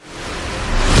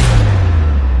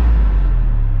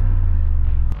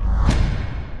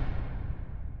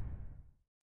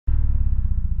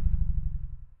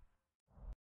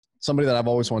somebody that I've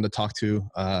always wanted to talk to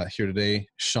here today,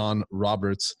 Sean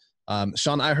Roberts.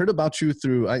 Sean, I heard about you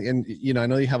through, and you know, I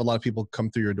know you have a lot of people come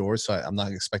through your doors, so I'm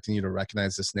not expecting you to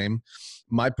recognize this name.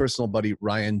 My personal buddy,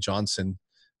 Ryan Johnson,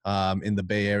 in the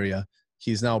Bay Area,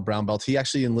 he's now a brown belt. He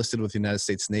actually enlisted with the United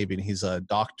States Navy, and he's a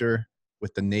doctor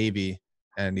with the Navy,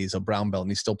 and he's a brown belt,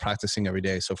 and he's still practicing every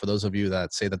day. So for those of you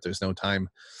that say that there's no time,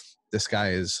 this guy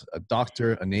is a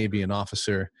doctor, a Navy, an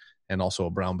officer, and also a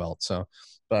brown belt. So,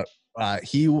 but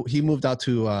he moved out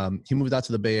to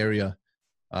the Bay Area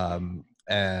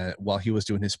while he was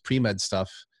doing his pre-med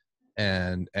stuff,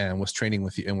 and was training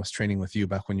with you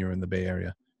back when you were in the Bay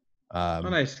Area. Oh,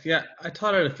 nice. Yeah, I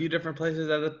taught at a few different places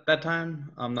at that time.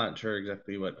 I'm not sure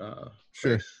exactly what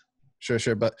place.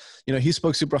 Sure. But you know, he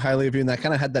spoke super highly of you, and I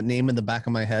kind of had that name in the back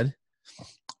of my head.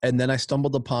 And then I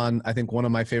stumbled upon, I think, one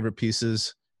of my favorite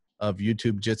pieces of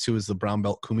YouTube Jitsu is the brown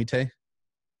belt Kumite.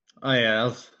 Oh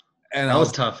yeah, that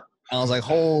was tough. I was like,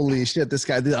 holy shit, this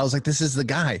guy. I was like, this is the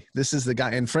guy. This is the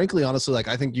guy. And frankly, honestly, like,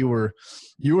 I think you were,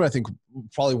 I think,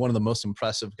 probably one of the most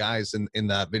impressive guys in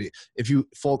that video.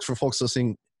 For folks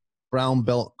listening, brown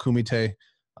belt Kumite,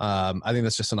 I think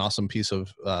that's just an awesome piece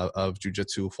of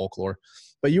jiu-jitsu folklore.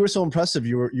 But you were so impressive.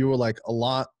 You were like a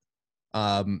lot.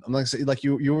 I'm not gonna say, like,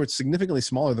 you were significantly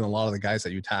smaller than a lot of the guys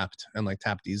that you tapped, and like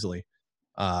tapped easily.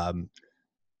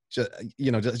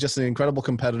 Just an incredible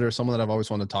competitor, someone that I've always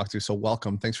wanted to talk to. So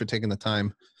welcome. Thanks for taking the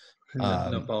time.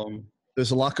 No problem.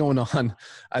 There's a lot going on.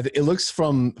 It looks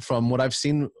from what I've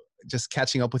seen, just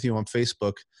catching up with you on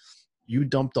Facebook, you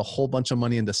dumped a whole bunch of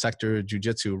money into Sector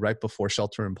Jiu-Jitsu right before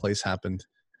shelter in place happened.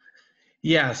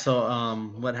 Yeah. So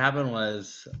what happened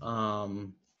was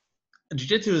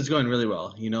Jiu-Jitsu is going really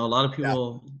well. You know, a lot of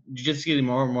people, Jiu-Jitsu getting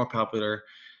more and more popular.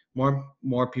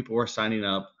 More people were signing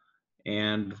up.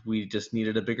 And we just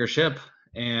needed a bigger ship.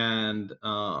 And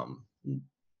it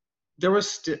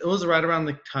was right around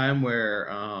the time where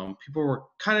people were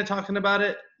kind of talking about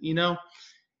it, you know,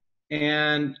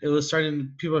 and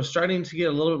people were starting to get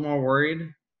a little bit more worried.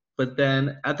 But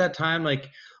then at that time,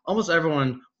 like, almost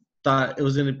everyone thought it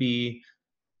was going to be,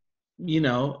 you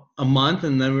know, a month,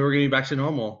 and then we were going to be back to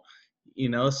normal, you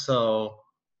know. So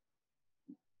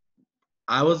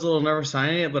I was a little nervous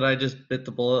signing it, but I just bit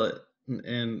the bullet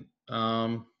and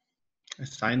I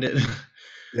signed it.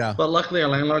 Yeah. But luckily our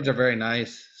landlords are very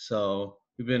nice, so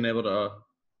we've been able to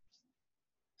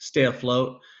stay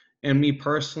afloat. And me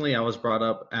personally, I was brought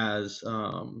up as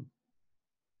for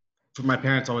my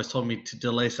parents always told me to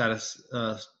delay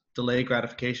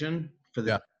gratification for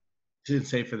the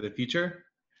future.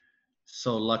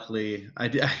 So luckily I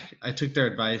took their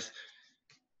advice,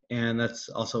 and that's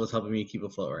also what's helping me keep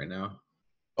afloat right now.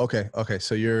 Okay.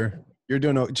 So you're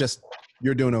doing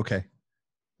okay.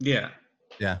 Yeah.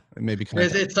 Maybe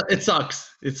it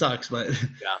sucks. It sucks, but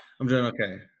yeah, I'm doing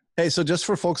okay. Hey, so just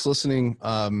for folks listening,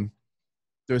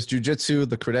 there's jiu-jitsu,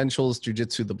 the credentials,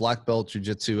 jiu-jitsu, the black belt,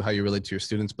 jiu-jitsu, how you relate to your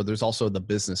students, but there's also the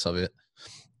business of it.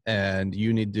 And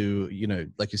you need to, you know,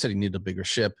 like you said, you need a bigger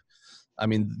ship. I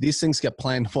mean, these things get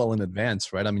planned well in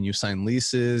advance, right? I mean, you sign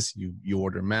leases, you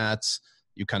order mats,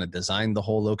 you kind of design the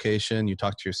whole location. You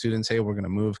talk to your students, hey, we're going to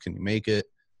move. Can you make it?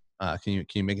 Can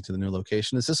you make it to the new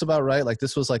location? Is this about right? Like,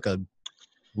 this was like a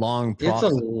long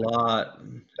process. It's a lot.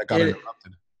 That got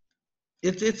interrupted.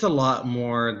 It's a lot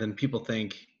more than people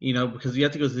think, you know, because you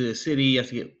have to go to the city, you have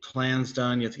to get plans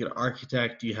done, you have to get an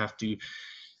architect, you have to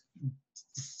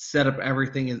set up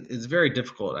everything. It's very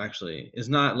difficult, actually. It's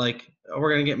not like, oh, we're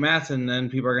going to get mats and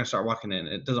then people are going to start walking in.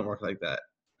 It doesn't work like that.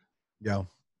 Yeah.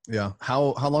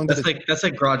 How long that's like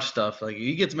garage stuff. Like,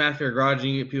 you get mats for your garage and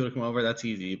you get people to come over, that's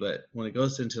easy. But when it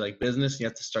goes into like business, you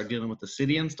have to start dealing with the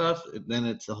city and stuff, then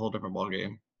it's a whole different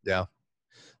ballgame. Yeah.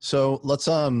 So let's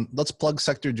plug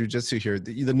Sector Jiu-Jitsu here.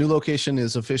 The new location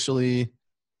is officially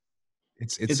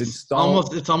it's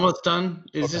installed. It's almost done.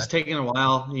 It's just taking a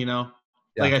while, you know.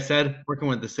 Yeah. Like I said, working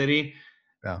with the city,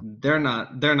 they're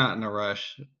not in a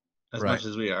rush as much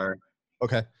as we are.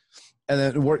 Okay. And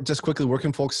then just quickly, where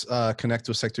can folks connect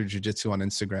with Sector Jiu-Jitsu on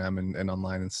Instagram and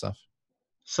online and stuff?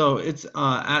 So it's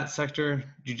at Sector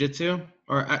Jiu-Jitsu,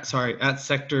 or at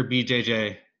Sector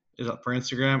BJJ is up for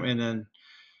Instagram, and then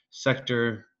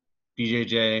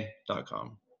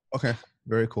sectorbjj.com. Okay.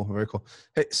 Very cool.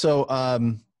 Hey, so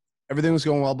everything was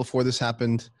going well before this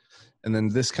happened, and then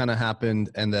this kind of happened,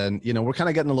 and then, you know, we're kind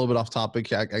of getting a little bit off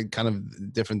topic. I kind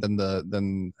of different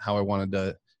than how I wanted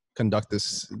to conduct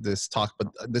this talk, but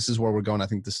this is where we're going. I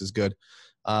think this is good.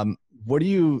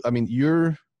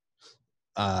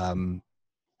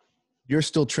 You're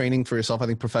still training for yourself. I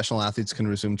think professional athletes can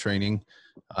resume training.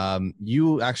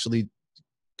 You actually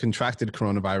contracted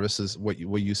coronavirus, is what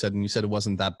you said, and you said it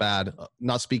wasn't that bad.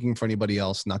 Not speaking for anybody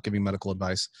else, not giving medical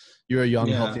advice. You're a young,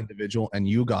 healthy individual, and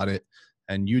you got it,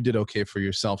 and you did okay for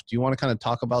yourself. Do you want to kind of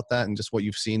talk about that and just what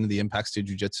you've seen, the impacts to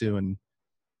jiu-jitsu and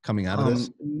coming out of this?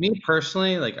 Me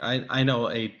personally, like I know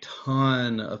a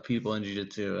ton of people in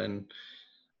jiu-jitsu, and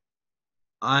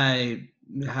I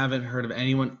haven't heard of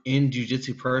anyone in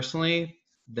jiu-jitsu personally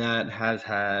that has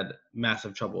had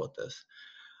massive trouble with this.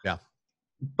 Yeah.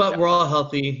 But we're all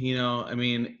healthy, you know. I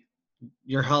mean,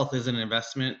 your health is an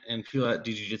investment, and people that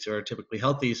do jiu-jitsu are typically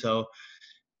healthy, so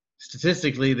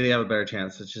statistically they have a better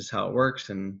chance. That's just how it works.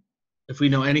 And if we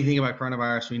know anything about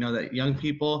coronavirus, we know that young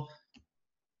people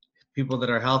that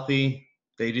are healthy,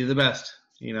 they do the best,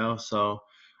 you know. So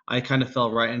I kind of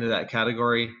fell right into that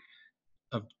category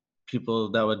of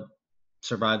people that would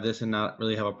survive this and not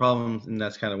really have a problem, and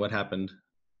that's kind of what happened.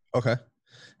 Okay.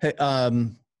 Hey,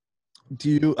 I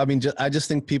just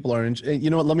think people are, you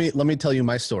know what, let me tell you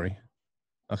my story.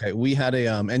 Okay. We had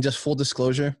and just full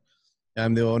disclosure,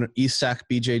 I'm the owner, ESAC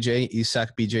BJJ,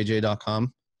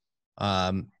 ESACBJJ.com.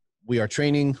 We are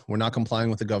training. We're not complying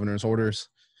with the governor's orders.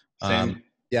 Same.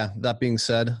 Yeah. That being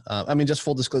said, just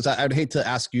full disclosure, I'd hate to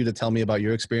ask you to tell me about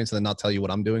your experience and then not tell you what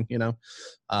I'm doing, you know?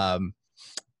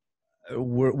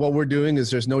 What we're doing is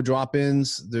there's no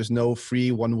drop-ins. There's no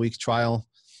free 1 week trial.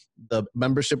 The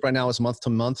membership right now is month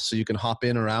to month, so you can hop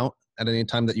in or out at any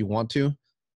time that you want to.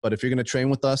 But if you're going to train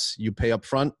with us, you pay up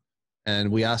front,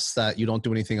 and we ask that you don't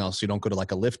do anything else. You don't go to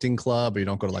like a lifting club, or you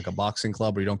don't go to like a boxing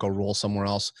club, or you don't go roll somewhere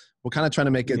else. We're kind of trying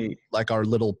to make it like our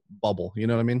little bubble. You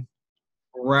know what I mean?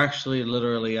 We're actually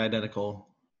literally identical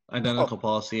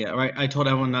policy. Right? I told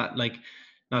everyone not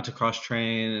to cross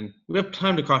train, and we have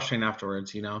time to cross train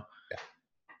afterwards, you know.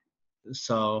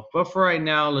 So, but for right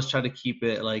now, let's try to keep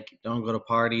it like, don't go to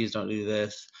parties, don't do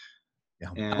this. Yeah.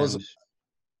 And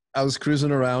I was cruising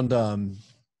around. Do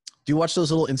you watch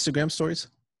those little Instagram stories?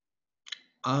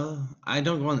 I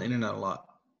don't go on the internet a lot.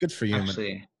 Good for you,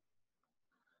 actually. Man.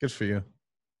 Good for you.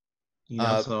 You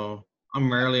know, so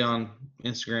I'm rarely on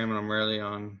Instagram, and I'm rarely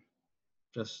on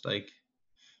just like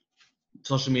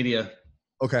social media.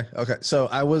 Okay. So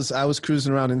I was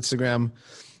cruising around Instagram,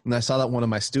 and I saw that one of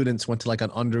my students went to like an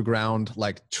underground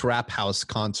like trap house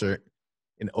concert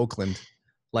in Oakland,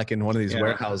 like in one of these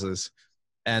warehouses.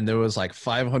 And there was like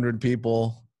 500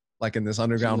 people like in this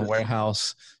underground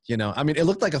warehouse, you know. I mean, it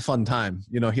looked like a fun time.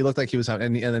 You know, he looked like he was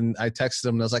having, and then I texted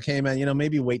him and I was like, hey man, you know,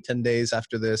 maybe wait 10 days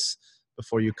after this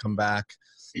before you come back.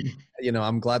 You know,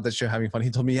 I'm glad that you're having fun. He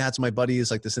told me, yeah, it's my buddy.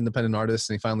 He's like this independent artist,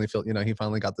 and he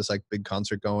finally got this like big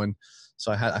concert going.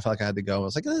 So I felt like I had to go. I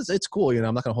was like, it's cool. You know,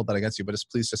 I'm not going to hold that against you, but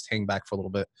please just hang back for a little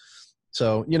bit.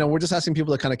 So, you know, we're just asking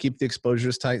people to kind of keep the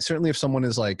exposures tight. Certainly if someone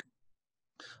is like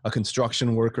a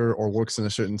construction worker or works in a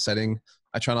certain setting,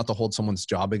 I try not to hold someone's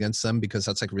job against them, because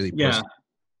that's like really personal,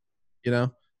 you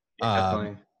know?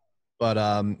 Definitely. But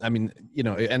I mean, you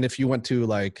know, and if you went to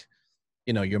like,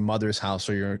 you know, your mother's house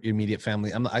or your immediate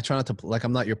family, I try not to, like,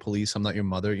 I'm not your police. I'm not your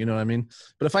mother. You know what I mean?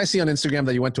 But if I see on Instagram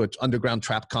that you went to an underground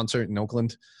trap concert in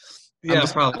Oakland,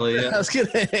 probably. I was going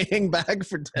to hang back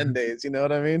for 10 days. You know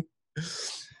what I mean?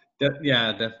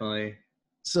 Yeah, definitely.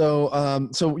 So,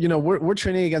 you know, we're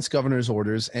training against governor's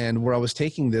orders. And where I was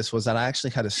taking this was that I actually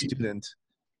had a student.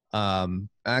 And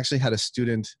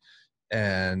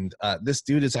this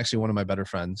dude is actually one of my better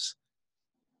friends.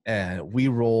 And we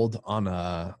rolled on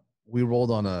a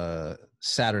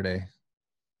Saturday,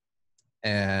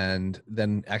 and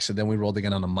then we rolled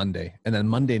again on a Monday. And then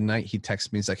Monday night he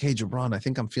texted me. He's like, hey Jabron, I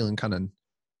think I'm feeling kind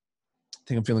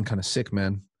of sick,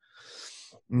 man.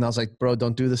 And I was like, bro,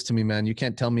 don't do this to me, man. You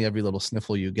can't tell me every little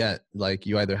sniffle you get. Like,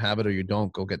 you either have it or you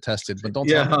don't. Go get tested. But don't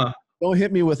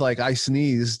hit me with like, I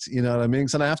sneezed, you know what I mean?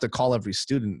 Because then I have to call every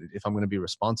student if I'm going to be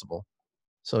responsible.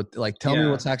 So like, tell me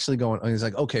what's actually going on. And he's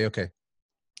like, okay.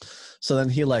 So then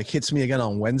he like hits me again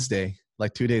on Wednesday,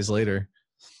 like 2 days later.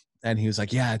 And he was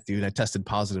like, yeah, dude, I tested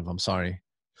positive. I'm sorry.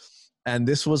 And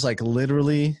this was like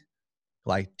literally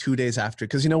like 2 days after,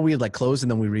 because, you know, we had like closed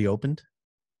and then we reopened.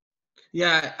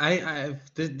 Yeah.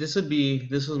 This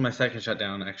was my second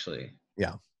shutdown, actually.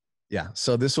 Yeah.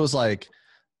 So this was like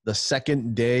the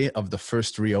second day of the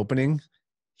first reopening.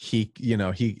 He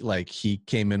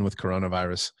came in with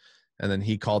coronavirus, and then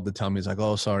he called to tell me, he's like,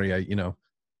 oh, sorry. I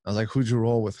was like, who'd you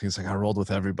roll with? He's like, I rolled with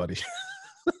everybody.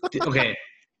 Okay.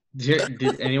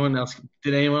 Did anyone else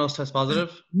test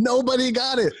positive? Nobody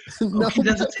got it. Okay,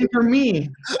 that's the same for me.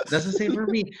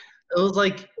 It was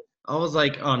like, I was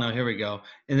like, oh no, here we go.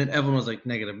 And then everyone was like,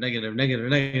 negative.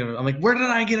 I'm like, where did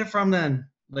I get it from then?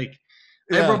 Like,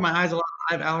 I broke my eyes a lot.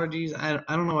 I have allergies.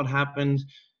 I don't know what happened.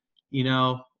 You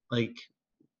know, like,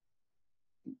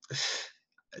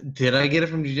 did I get it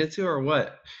from jiu-jitsu or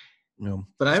what? No.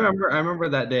 But I remember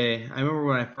that day. I remember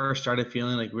when I first started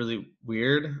feeling like really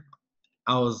weird.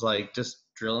 I was like just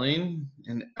drilling,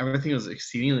 and everything was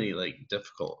exceedingly like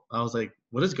difficult. I was like,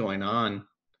 what is going on?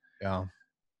 Yeah.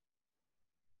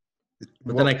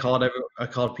 But then Well, I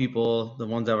called people, the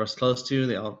ones that were close to,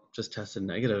 they all just tested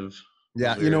negative. It was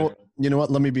yeah. weird. You know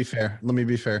what? Let me be fair. Let me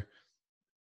be fair.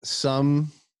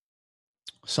 Some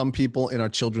some people in our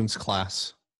children's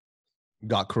class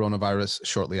got coronavirus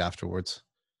shortly afterwards.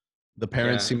 The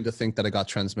parents Yeah. seem to think that it got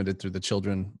transmitted through the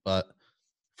children, but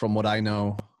from what I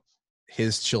know,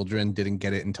 his children didn't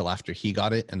get it until after he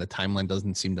got it, and the timeline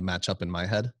doesn't seem to match up in my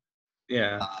head.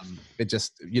 Yeah. It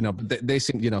just, but they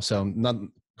seem, so not,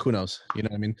 who knows, you know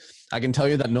what I mean? I can tell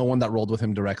you that no one that rolled with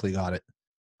him directly got it.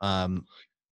 And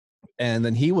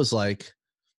then he was like,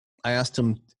 I asked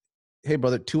him, hey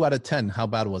brother, 2 out of 10, how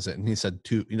bad was it? And he said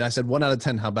 2. And I said 1 out of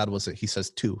 10, how bad was it? He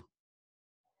says 2.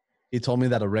 He told me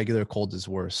that a regular cold is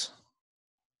worse.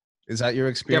 Is that your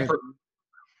Yeah. experience?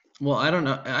 Well, I don't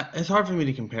know. It's hard for me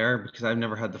to compare because I've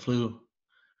never had the flu.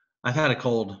 I've had a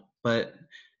cold, but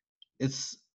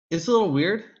it's it's a little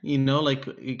weird, like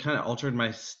it kind of altered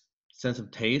my sense of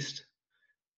taste.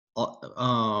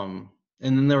 And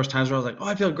then there was times where I was like, "Oh,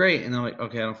 I feel great," and then I'm like,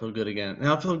 "Okay, I don't feel good again." And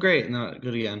I feel great, and not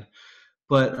good again.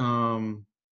 But I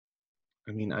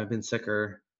mean, I've been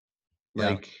sicker. Yeah.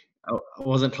 Like I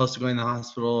wasn't close to going to the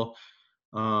hospital.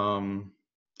 Um,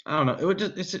 I don't know. It would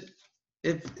just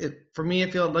it for me.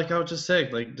 It felt like I was just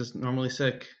sick, like just normally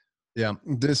sick. Yeah.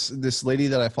 This lady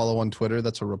that I follow on Twitter,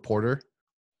 that's a reporter,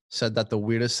 said that the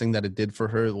weirdest thing that it did for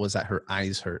her was that her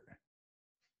eyes hurt.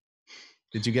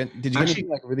 Did you get Actually, anything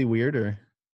like really weird or?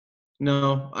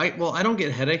 no. I don't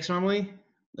get headaches normally,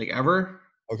 like ever.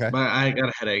 Okay. But I got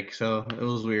a headache, so it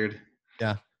was weird.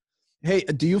 Yeah. Hey,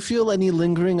 do you feel any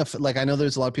lingering like I know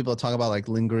there's a lot of people that talk about like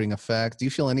lingering effect. Do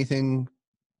you feel anything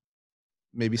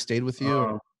maybe stayed with you?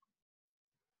 Or?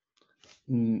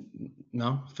 Um,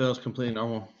 no, feels completely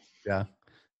normal. Yeah.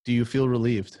 Do you feel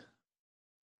relieved?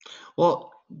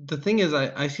 Well, the thing is,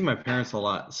 I see my parents a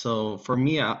lot. So for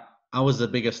me, I was the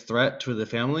biggest threat to the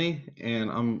family, and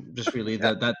I'm just relieved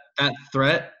Yeah. that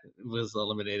threat was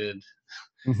eliminated.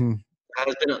 Hmm.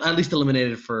 Has been at least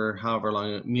eliminated for however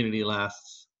long immunity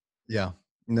lasts. Yeah.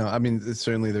 No, I mean,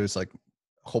 certainly there's like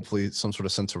hopefully some sort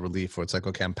of sense of relief where it's like,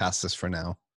 okay, I'm past this for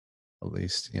now, at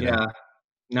least, Yeah.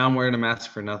 Now I'm wearing a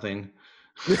mask for nothing.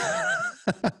 Hey,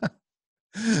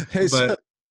 But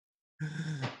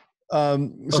I'll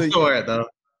so still wear it though.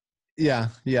 yeah,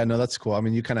 no, that's cool. I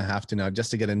mean, you kind of have to now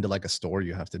just to get into like a store,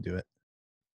 you have to do it.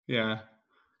 Yeah.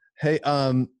 Hey,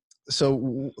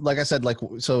 so like I said,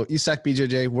 so ESAC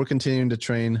BJJ, we're continuing to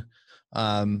train.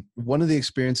 One of the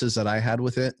experiences that I had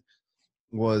with it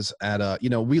was at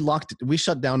we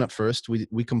shut down at first.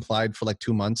 We complied for like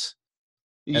 2 months,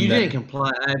 You and didn't then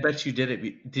comply. I bet you did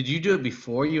it. Did you do it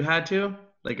before you had to,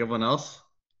 like everyone else?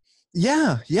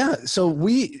 yeah. So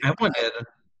we, Everyone did.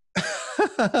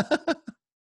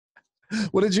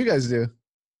 what did you guys do?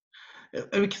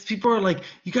 Because people are like,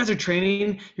 you guys are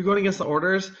training, you're going against the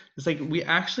orders. It's like we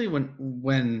actually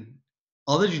when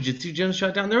all the jujitsu gyms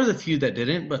shut down, there was a few that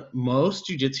didn't, but most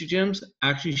jujitsu gyms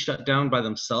actually shut down by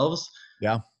themselves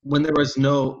Yeah, when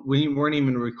you weren't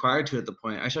even required to at the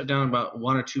point. I shut down about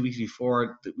 1 or 2 weeks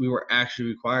before we were actually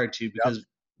required to yep, because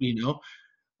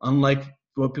unlike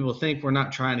what people think, we're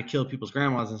not trying to kill people's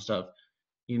grandmas and stuff.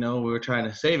 We were trying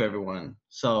to save everyone.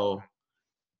 So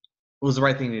it was the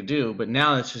right thing to do, but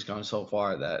now it's just gone so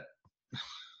far that you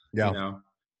yeah, know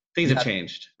things have yeah.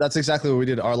 changed. That's exactly what we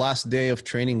did. Our last day of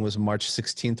training was March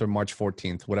 16th or March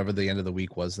 14th, whatever the end of the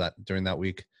week was that during that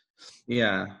week,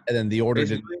 Yeah, and then the order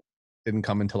basically. didn't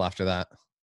come until after that.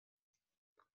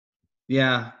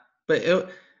 Yeah, but it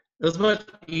was much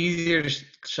easier to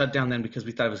shut down then because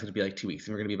we thought it was going to be like 2 weeks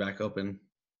and we're going to be back open.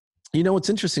 What's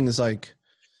interesting is like,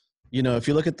 if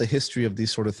you look at the history of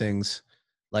these sort of things,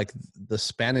 like the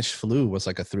Spanish flu was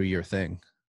like a 3-year thing.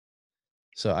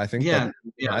 So I think that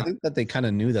Yeah, I yeah, think that they kind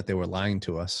of knew that they were lying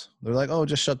to us. They're like, "Oh,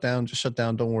 just shut down, just shut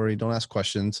down. Don't worry, don't ask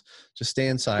questions, just stay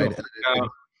inside." go. And they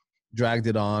dragged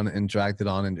it on and dragged it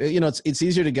on, and it's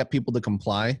easier to get people to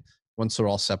comply once they're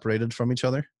all separated from each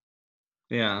other.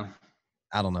 Yeah,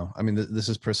 I don't know. I mean, this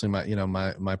is personally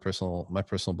my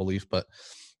personal belief, but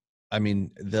I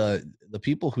mean the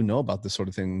people who know about this sort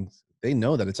of thing, they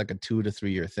know that it's like a 2 to 3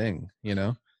 year thing.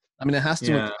 I mean, it has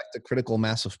to yeah, affect a critical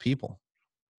mass of people.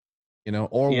 Or we're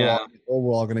all yeah. or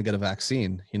we're all going to get a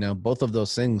vaccine. Both of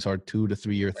those things are 2 to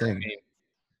 3 year thing.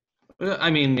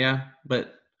 I mean, yeah,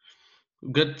 but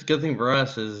good thing for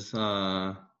us is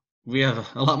we have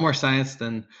a lot more science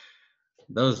than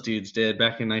those dudes did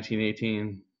back in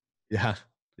 1918. Yeah,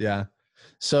 Yeah.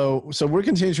 So we're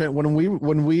continuing training.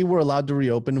 When we were allowed to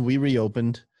reopen, we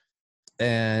reopened.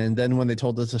 And then when they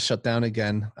told us to shut down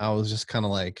again, I was just kind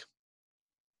of like,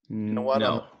 you know what?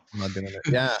 No. I'm not doing it.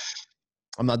 Yeah.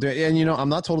 I'm not doing it. And I'm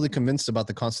not totally convinced about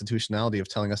the constitutionality of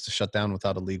telling us to shut down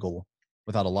without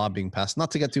a law being passed.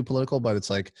 Not to get too political, but it's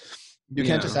like, you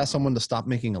can't just Yeah. ask someone to stop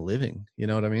making a living. You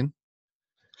know what I mean?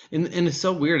 And it's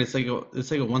so weird. It's like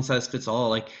a one size fits all.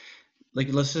 Like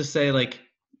let's just say like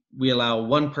we allow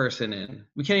one person in.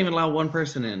 We can't even allow one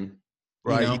person in. You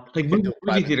Right. You know, like can't do it movie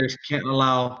private. theaters can't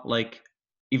allow like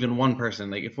even one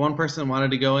person. Like if one person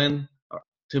wanted to go in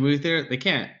to a movie theater, they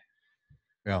can't.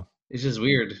 Yeah. It's just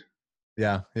weird.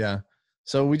 Yeah. Yeah.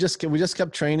 So we just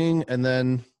kept training, and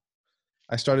then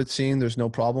I started seeing there's no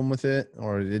problem with it,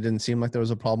 or it didn't seem like there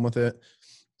was a problem with it.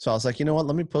 So I was like, you know what?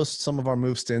 Let me post some of our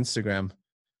moves to Instagram.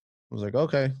 I was like,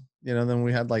 okay. Then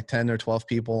we had like 10 or 12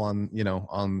 people on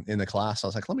in the class. I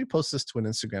was like, let me post this to an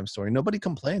Instagram story. Nobody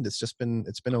complained. It's been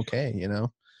okay.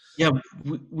 Yeah,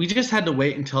 we just had to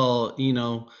wait until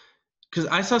because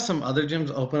I saw some other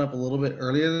gyms open up a little bit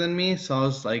earlier than me, so I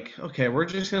was like, okay, we're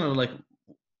just gonna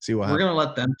See what we're happens. gonna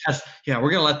let them test. Yeah, we're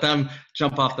gonna let them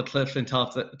jump off the cliff and tell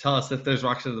us if there's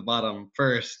rocks at the bottom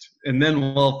first, and then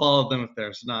we'll follow them if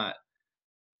there's not.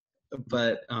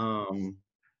 But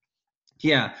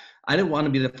yeah, I didn't want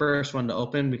to be the first one to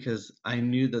open because I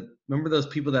knew that. Remember those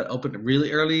people that opened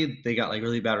really early? They got like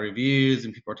really bad reviews,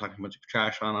 and people are talking a bunch of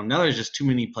trash on them. Now there's just too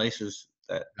many places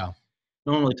that Yeah.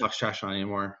 no one really talks trash on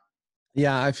anymore.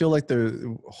 Yeah. I feel like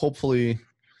hopefully,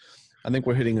 I think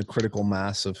we're hitting a critical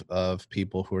mass of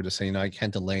people who are just saying, I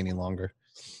can't delay any longer.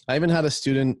 I even had a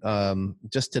student,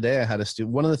 just today, I had a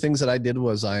student. One of the things that I did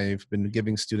was I've been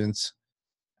giving students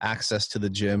access to the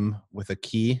gym with a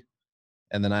key.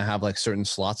 And then I have like certain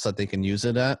slots that they can use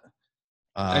it at.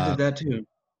 I Uh, did that too.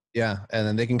 yeah. And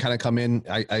then they can kind of come in.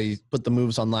 I put the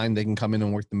moves online. They can come in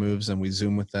and work the moves, and we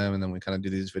Zoom with them. And then we kind of do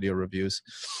these video reviews.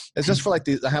 It's just for like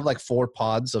I have like 4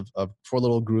 pods of 4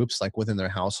 little groups, like within their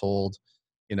household,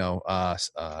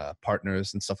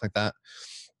 partners and stuff like that.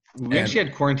 We And actually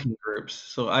had quarantine groups,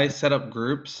 so I set up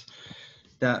groups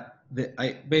I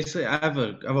have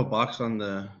a box on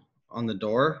the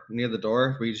door near the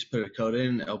door where you just put a code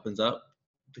in, it opens up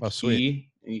the oh, sweet. key,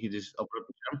 and you can just open up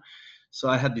the gym. So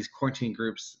I had these quarantine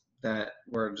groups that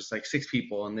were just like 6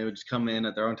 people, and they would just come in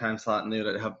at their own time slot, and they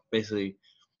would have basically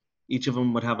each of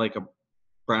them would have like a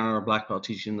brown or a black belt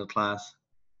teaching the class,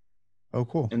 Oh,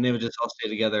 cool. and they would just all stay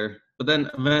together. But then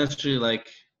eventually, like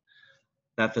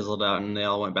that fizzled out, and they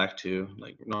all went back to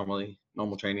like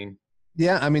normal training.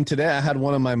 Yeah, I mean, today I had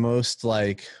one of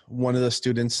the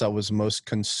students that was most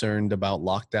concerned about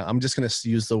lockdown. I'm just going to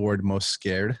use the word most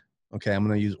scared. Okay, I'm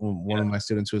going to use one Yeah. of my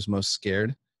students who was most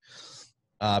scared,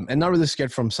 and not really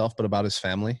scared for himself, but about his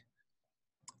family.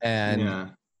 And Yeah.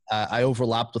 I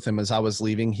overlapped with him as I was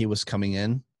leaving. He was coming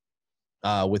in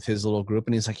with his little group,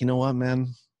 and he's like, you know what,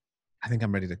 man, I think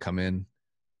I'm ready to come in.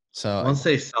 So Once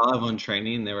they saw everyone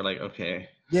training, they were like, okay.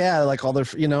 yeah, like all their,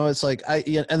 it's like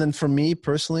yeah, and then for me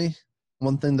personally,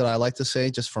 one thing that I like to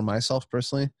say, just for myself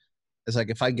personally, is like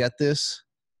if I get this,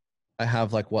 I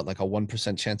have like a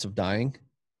 1% chance of dying.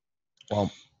 Well,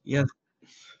 Yeah.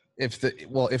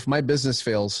 if my business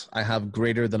fails, I have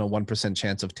greater than a 1%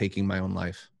 chance of taking my own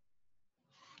life.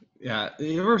 Yeah.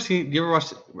 You ever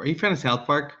watched, are you a fan of South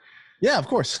Park? Yeah, of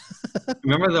course.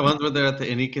 Remember the ones where they're at the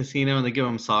indie casino and they give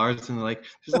them SARS and they're like,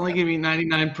 there's only going to be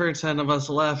 99% of us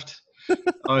left. I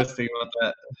always think about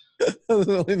that. There's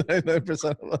only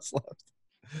 99% of us left.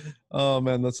 Oh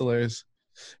man, that's hilarious.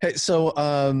 Hey, so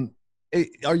so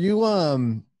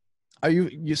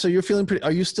you're feeling pretty,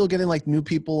 are you still getting like new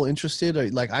people interested? Or,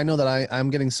 like I know that I'm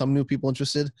getting some new people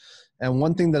interested. And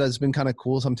one thing that has been kind of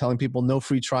cool is I'm telling people no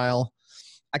free trial.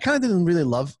 I kind of didn't really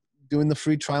love doing the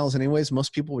free trials anyways.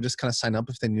 Most people would just kind of sign up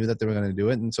if they knew that they were going to do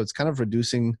it. And so it's kind of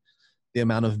reducing the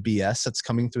amount of BS that's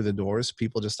coming through the doors.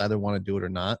 People just either want to do it or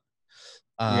not.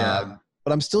 Yeah.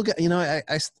 But I'm still getting, I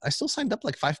still signed up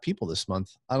like 5 people this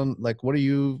month. I don't like, what are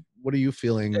you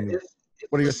feeling? It's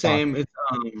What are the your thoughts?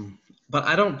 same. But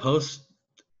I don't post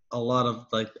a lot of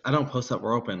I don't post that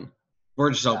we're open.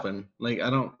 We're just open. Like I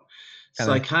don't. Kind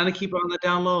So I of, kind of keep it on the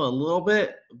down low a little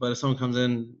bit, but if someone comes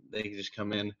in, they can just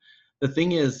come in. The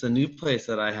thing is, the new place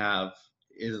that I have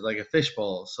is like a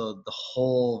fishbowl, so the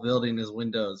whole building is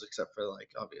windows except for like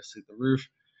obviously the roof.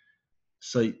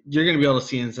 So you're gonna be able to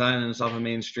see inside, and it's off a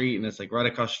main street, and it's like right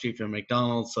across the street from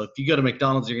McDonald's. So if you go to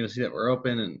McDonald's, you're gonna see that we're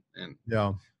open, and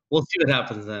yeah. we'll see what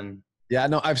happens then. Yeah,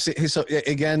 no, I've seen, so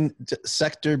again,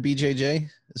 sector BJJ,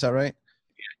 is that right?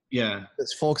 Yeah.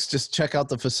 It's, folks, just check out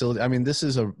the facility. I mean, this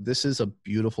is a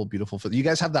beautiful, beautiful, you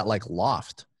guys have that like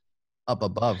loft up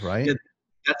above, right? Yeah,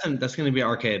 That's going to be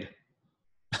arcade.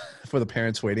 For the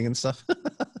parents waiting and stuff.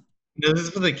 This is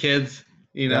for the kids,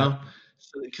 you Yeah. know,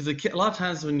 because a lot of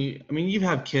times when you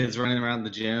have kids running around the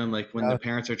gym, like when the Yeah.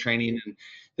 parents are training and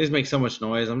they just make so much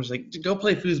noise. I'm just like, go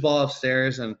play foosball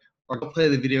upstairs or go play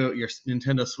your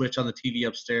Nintendo Switch on the TV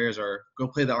upstairs, or go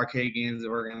play the arcade games that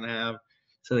we're gonna have,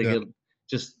 so they Yeah. could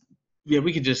just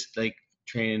we could just like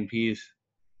train in peace.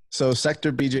 So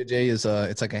Sector BJJ is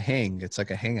it's like a it's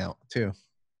like a hangout too.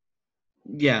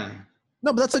 Yeah,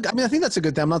 No, but I mean, I think that's a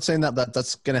good thing. I'm not saying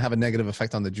that's going to have a negative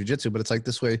effect on the jujitsu, but it's like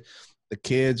this way, the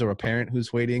kids or a parent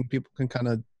who's waiting, people can kind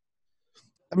of,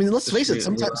 I mean, let's face it.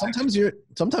 Sometimes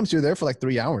you're there for like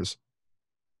 3 hours.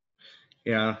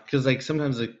 yeah, because like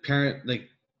sometimes the parent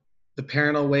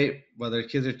will wait while their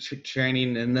kids are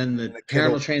training, and then the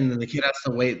parent will train, and then the kid has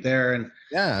to wait there, and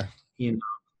yeah, you know,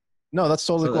 no, that's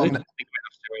totally so cool.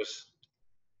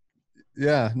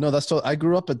 Yeah, no, that's totally. I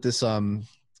grew up at this.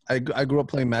 I grew up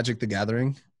playing Magic the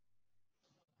Gathering,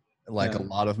 like a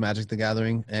lot of Magic the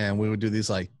Gathering, and we would do these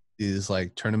like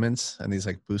tournaments and these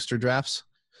like booster drafts.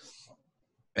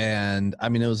 And I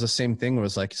mean, it was the same thing. Where it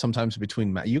was like sometimes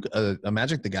between a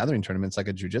Magic the Gathering tournament's like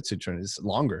a jujitsu tournament. It's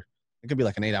longer. It could be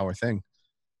like an 8-hour thing.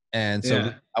 And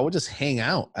so I would just hang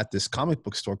out at this comic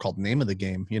book store called Name of the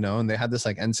Game, and they had this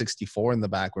like N64 in the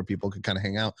back where people could kind of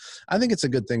hang out. I think it's a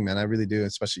good thing, man. I really do.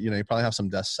 Especially, you probably have some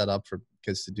desks set up for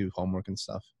kids to do homework and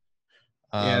stuff.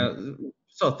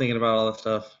 Still thinking about all that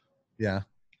stuff. Yeah.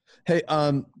 Hey,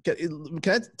 can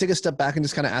I take a step back and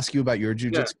just kind of ask you about your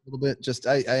jiu-jitsu a little bit? Just,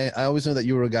 I always know that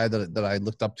you were a guy that I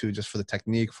looked up to just for the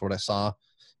technique, for what I saw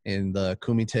in the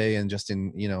kumite and just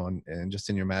in, and just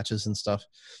in your matches and stuff.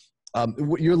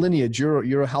 Your lineage, you're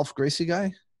a Ralph Gracie guy.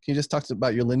 Can you just talk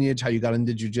about your lineage, how you got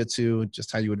into jiu-jitsu,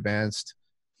 just how you advanced,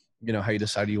 how you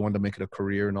decided you wanted to make it a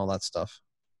career and all that stuff?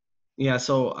 Yeah,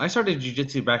 so I started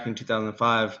jiu-jitsu back in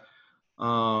 2005.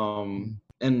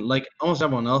 And like almost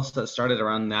everyone else that started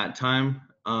around that time,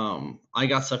 I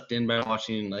got sucked in by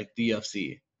watching like the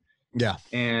UFC. Yeah.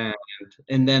 And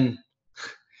then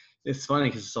it's funny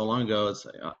because it's so long ago. It's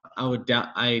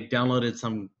I downloaded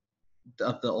some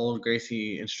of the old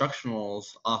Gracie instructionals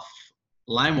off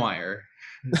LimeWire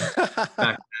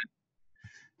back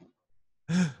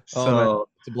then. So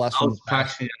it's a blast I was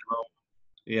practicing at home.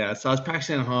 Yeah, so I was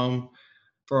practicing at home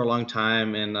for a long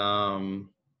time, and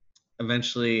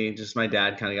eventually just my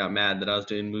dad kind of got mad that I was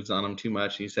doing moves on him too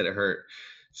much. He said it hurt.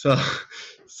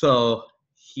 So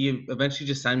he eventually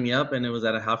just signed me up, and it was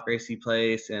at a Ralph Gracie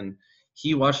place, and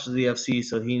he watched the UFC,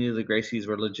 so he knew the Gracies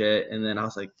were legit. And then I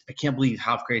was like, I can't believe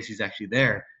Ralph Gracie's actually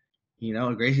there.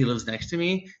 Gracie lives next to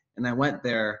me. And I went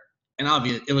there, and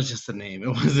obviously it was just a name. It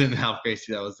wasn't Ralph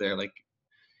Gracie that was there,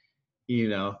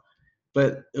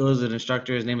 but it was an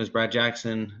instructor. His name was Brad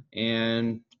Jackson.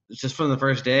 And just from the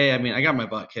first day, I mean, I got my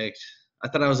butt kicked. I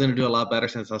thought I was going to do a lot better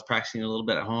since I was practicing a little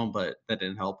bit at home, but that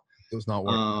didn't help. It was not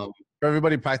working. For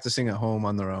everybody practicing at home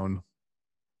on their own,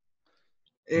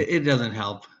 it doesn't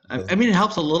help. I mean, it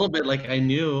helps a little bit. Like I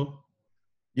knew.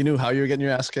 You knew how you were getting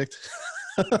your ass kicked?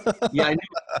 Yeah, I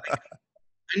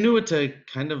knew what to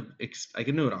kind of. I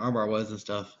knew what armbar was and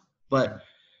stuff. But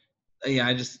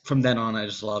yeah, from then on, I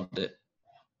just loved it.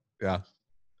 Yeah.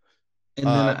 And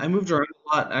then I moved around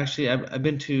a lot. Actually, I've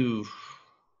been to,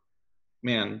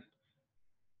 a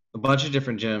bunch of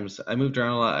different gyms. I moved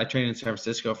around a lot. I trained in San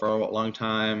Francisco for a long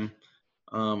time.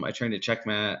 I trained at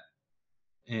Checkmat,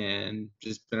 and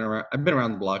just been around. I've been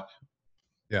around the block.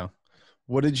 Yeah.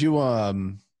 What did you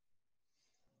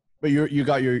But you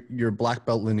got your black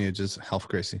belt lineage is Ralph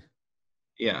Gracie.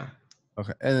 Yeah.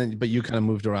 Okay. But you kind of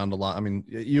moved around a lot. I mean,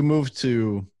 you moved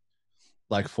to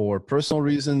like for personal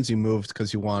reasons. You moved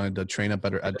because you wanted to train up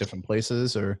better at different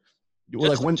places, or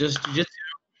just jiu-jitsu.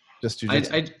 Just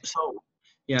jiu-jitsu.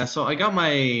 So I got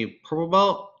my purple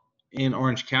belt in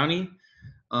Orange County,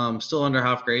 still under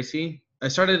Ralph Gracie. I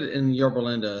started in Yorba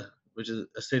Linda, which is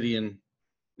a city in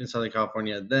Southern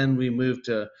California. Then we moved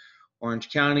to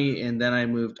Orange County, and then I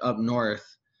moved up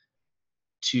north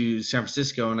to San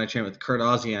Francisco, and I trained with Kurt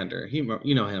Osiander.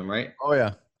 You know him, right? Oh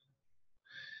yeah.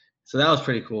 So that was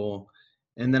pretty cool.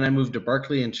 And then I moved to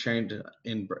Berkeley and trained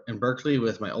in Berkeley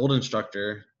with my old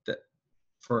instructor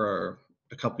for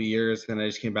a couple of years. Then I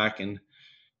just came back and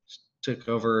took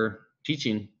over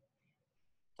teaching.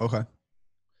 Okay.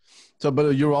 So,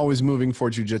 but you're always moving for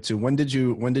jiu-jitsu. When did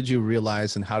you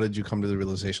realize, and how did you come to the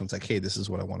realization? It's like, hey, this is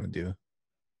what I want to do.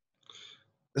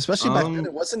 Especially back then,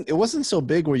 it wasn't so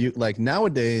big where you like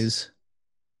nowadays.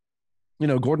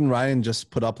 Gordon Ryan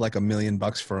just put up like $1 million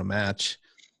for a match.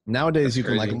 Nowadays, that's you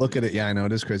can crazy. Like look at it. Yeah, I know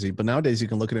it is crazy, but nowadays you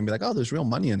can look at it and be like, oh, there's real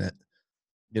money in it.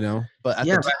 But at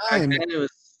the time,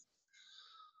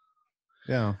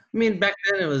 Yeah. I mean, back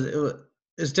then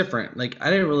it's different. Like I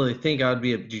didn't really think I would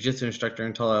be a jiu-jitsu instructor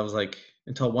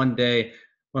until one day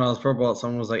when I was purple belt,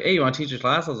 someone was like, "Hey, you want to teach a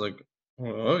class?" I was like,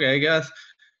 well, "Okay, I guess."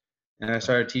 And I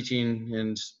started teaching,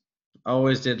 and I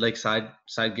always did like side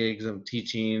gigs of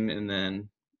teaching, and then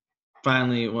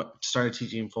finally started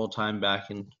teaching full time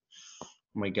back in, oh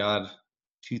my God,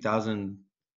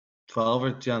 2012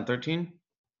 or 2013.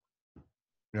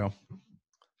 Yeah.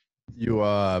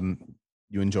 You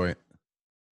you enjoy it.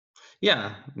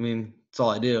 Yeah, I mean, it's all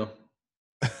I do.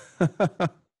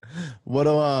 What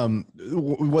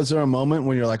was there a moment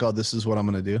when you're like, oh, this is what I'm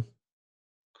gonna do?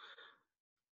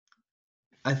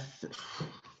 I th-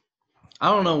 I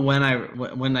don't know when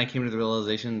I came to the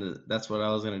realization that that's what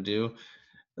I was gonna do.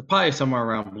 Probably somewhere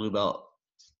around blue belt.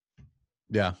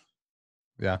 Yeah.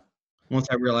 Yeah. Once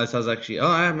I realized I was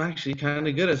I'm actually kind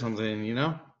of good at something, you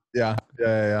know? Yeah. Yeah.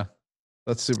 Yeah. Yeah.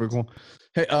 That's super cool.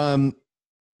 Hey, can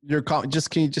you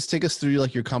just take us through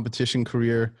like your competition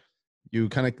career? You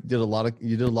kind of did a lot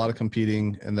of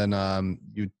competing, and then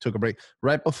you took a break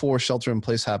right before shelter in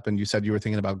place happened. You said you were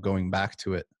thinking about going back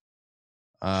to it.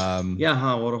 Yeah,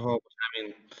 huh? I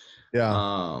mean, Yeah.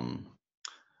 um,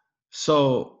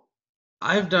 so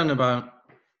I've done about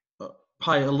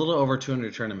probably a little over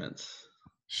 200 tournaments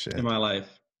in Shit. my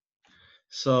life.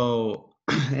 So,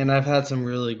 and I've had some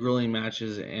really grueling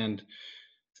matches, and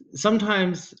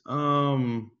sometimes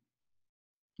you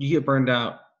get burned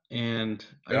out, and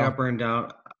I Yeah. got burned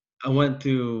out. I went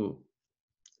through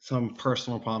some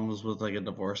personal problems with like a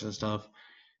divorce and stuff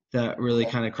that really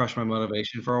kind of crushed my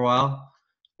motivation for a while.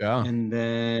 Yeah. And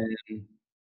then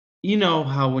you know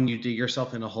how when you dig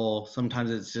yourself in a hole,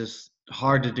 sometimes it's just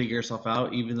hard to dig yourself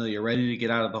out, even though you're ready to get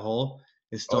out of the hole.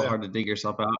 It's Oh still yeah. hard to dig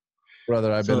yourself out.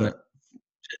 Brother, I've been So there.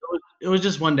 it was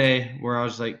just one day where I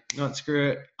was like, no, screw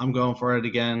it, I'm going for it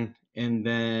again. And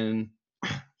then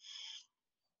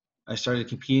I started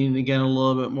competing again a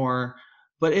little bit more.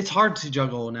 But it's hard to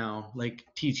juggle now, like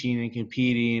teaching and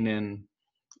competing and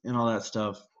all that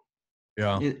stuff.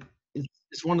 Yeah.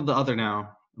 It's one or the other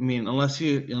now. I mean, unless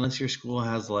your school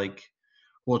has like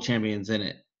world champions in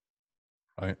it.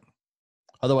 Right.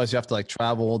 Otherwise, you have to like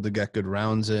travel to get good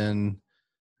rounds in,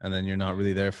 and then you're not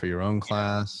really there for your own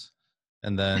class.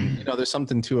 And then, there's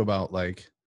something too about like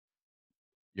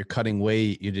you're cutting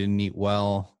weight, you didn't eat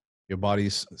well, your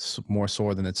body's more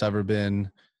sore than it's ever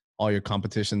been, all your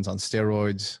competitions on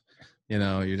steroids,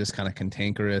 you're just kind of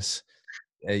cantankerous.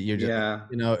 You're just, Yeah.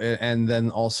 and then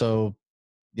also,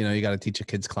 you got to teach a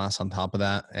kids class on top of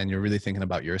that, and you're really thinking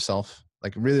about yourself.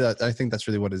 Like really, I think that's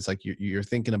really what it's like. You're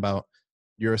thinking about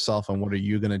yourself and what are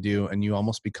you going to do, and you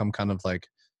almost become kind of like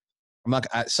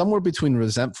somewhere between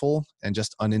resentful and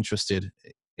just uninterested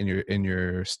in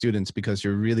your students because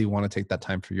you really want to take that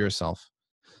time for yourself.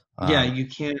 Yeah, Um, you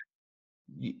can't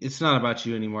it's not about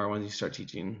you anymore when you start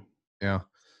teaching. yeah.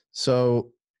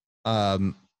 So,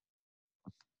 um,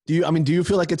 do you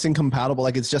feel like it's incompatible?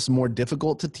 Like it's just more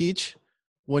difficult to teach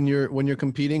when you're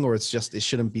competing, or it's just it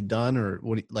shouldn't be done, or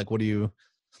what do you?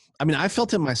 I mean, I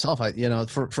felt it myself.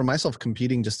 For myself,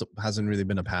 competing just hasn't really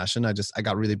been a passion. I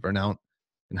got really burnt out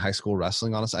in high school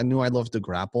wrestling. Honestly, I knew I loved to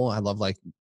grapple. I love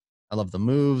the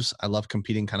moves. I love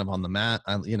competing kind of on the mat.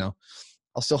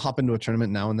 I'll still hop into a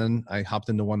tournament now and then. I hopped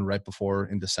into one right before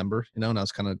in December, and I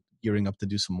was kind of gearing up to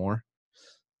do some more.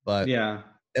 But Yeah.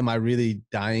 am I really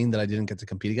dying that I didn't get to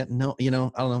compete again? No, I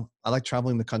don't know. I like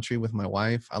traveling the country with my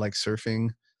wife. I like surfing.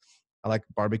 I like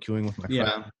barbecuing with my friends.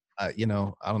 Yeah. I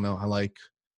don't know. I like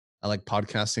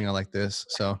podcasting. I like this.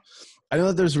 So I know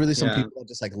that there's really some Yeah. people that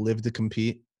just like live to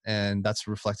compete, and that's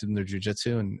reflected in their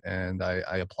jujitsu, and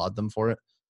I applaud them for it.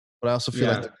 But I also feel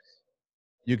like Yeah.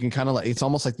 you can kind of like it's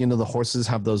almost like the horses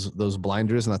have those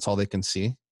blinders, and that's all they can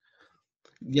see.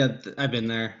 Yeah, I've been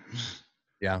there.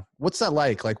 Yeah. What's that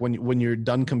like? Like when you're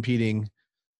done competing,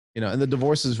 and the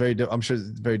divorce is I'm sure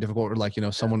it's very difficult. Or like,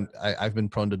 someone I've been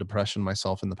prone to depression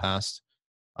myself in the past.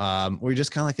 Where you're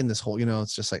just kind of like in this whole,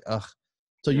 it's just like, ugh.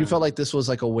 So you Yeah. felt like this was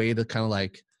like a way to kind of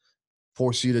like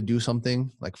force you to do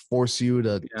something, like force you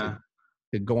Yeah.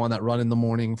 to go on that run in the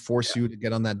morning, force you to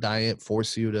get on that diet,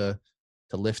 force you to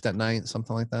lift at night,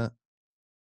 something like that.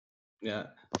 Yeah.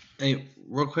 Hey,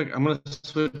 real quick, I'm gonna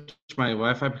switch my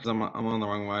Wi-Fi because I'm on the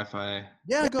wrong Wi-Fi.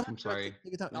 Yeah, go I'm ahead. sorry.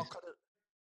 Take it down. I'll cut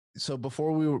it. So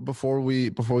before we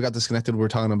got disconnected, we were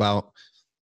talking about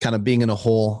kind of being in a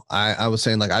hole. I was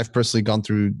saying like I've personally gone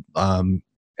through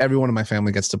everyone in my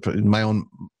family gets to in my own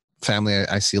family.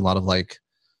 I see a lot of like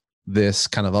this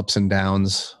kind of ups and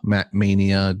downs,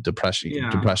 mania, Yeah.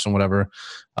 depression, whatever.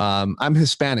 I'm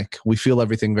Hispanic. We feel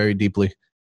everything very deeply.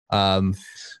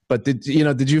 But did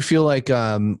you feel like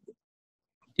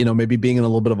maybe being in a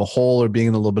little bit of a hole or being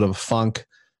in a little bit of a funk,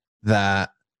 that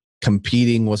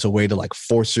competing was a way to like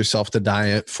force yourself to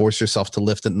diet, force yourself to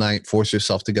lift at night, force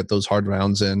yourself to get those hard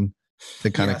rounds in,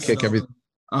 to kind of kick everything?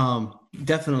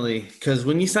 Definitely. Because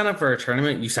when you sign up for a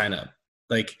tournament, you sign up.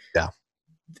 Like, yeah,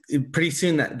 pretty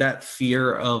soon that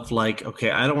fear of like,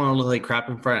 okay, I don't want to look like crap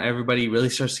in front of everybody really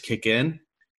starts to kick in,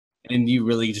 and you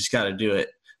really just got to do it.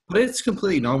 But it's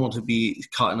completely normal to be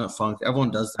caught in a funk.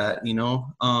 Everyone does that, you know?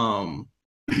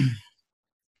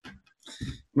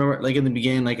 Remember, like in the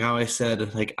beginning, like how I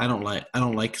said, like I don't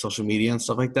like social media and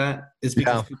stuff like that. It's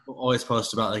because people always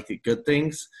post about like the good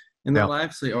things in their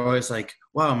lives. So you're always like,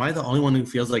 wow, am I the only one who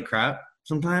feels like crap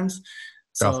sometimes?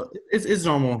 So it's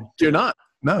normal. You're not.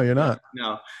 No, you're not.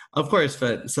 No, of course,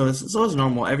 but so it's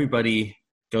normal. Everybody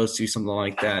goes through something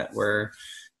like that where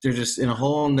they're just in a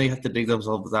hole and they have to dig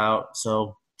themselves out.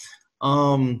 So,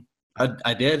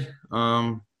 I did.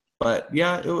 But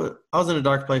yeah, I was in a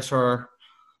dark place for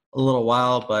a little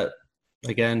while, but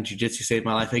again, jiu-jitsu saved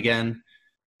my life again.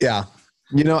 Yeah.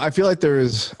 I feel like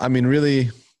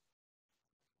really,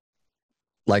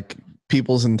 like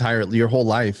people's your whole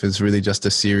life is really just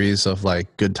a series of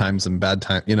like good times and bad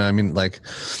times. I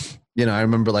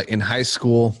remember like in high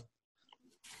school,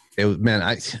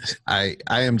 I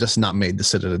am just not made to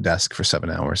sit at a desk for 7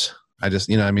 hours. And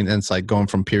it's like going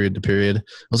from period to period. It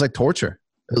was like torture.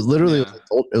 It was literally,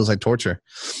 it was like torture.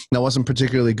 And I wasn't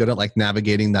particularly good at like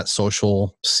navigating that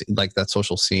social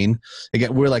scene.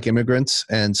 Again, we're like immigrants.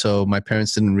 And so my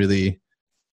parents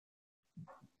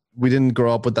we didn't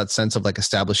grow up with that sense of like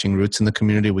establishing roots in the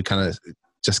community. We kind of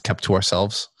just kept to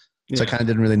ourselves. So I kind of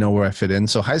didn't really know where I fit in.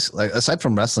 So aside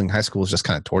from wrestling, high school was just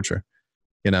kind of torture,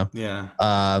 Yeah.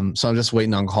 So I'm just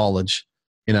waiting on college,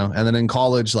 and then in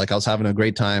college, like I was having a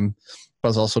great time, but I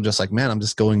was also just like, man, I'm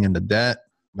just going into debt.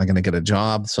 Am I going to get a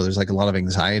job? So there's like a lot of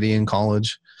anxiety in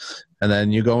college. And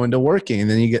then you go into working, and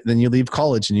then you leave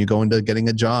college and you go into getting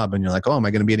a job, and you're like, oh, am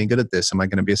I going to be any good at this? Am I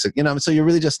going to be so you're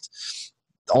really just,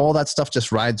 all that stuff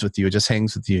just rides with you. It just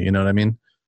hangs with you. You know what I mean?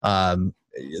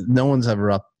 No one's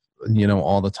ever up,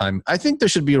 all the time. I think there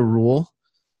should be a rule,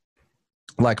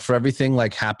 like for everything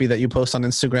like happy that you post on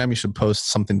Instagram, you should post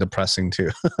something depressing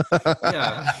too.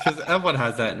 Yeah, because everyone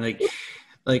has that. And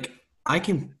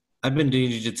I've been doing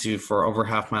jiu-jitsu for over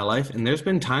half my life, and there's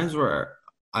been times where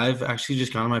I've actually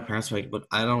just gone to my parents like, look,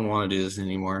 I don't want to do this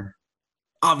anymore.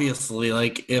 Obviously,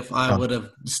 like if I would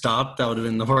have stopped, that would have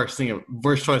been the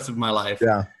worst choice of my life.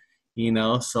 Yeah.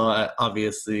 So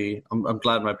I'm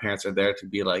glad my parents are there to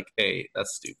be like, hey,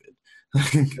 that's stupid.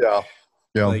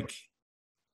 Yeah. Like,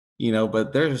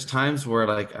 but there's times where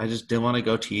like I just didn't want to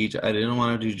go teach. I didn't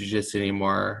want to do jiu-jitsu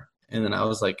anymore. And then I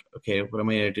was like, okay, what am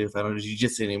I going to do if I don't do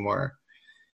jiu-jitsu anymore?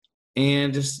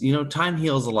 And just, time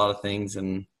heals a lot of things.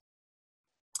 And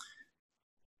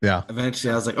yeah,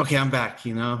 eventually I was like, okay, I'm back,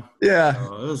 Yeah.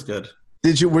 So it was good.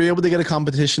 Were you able to get a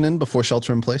competition in before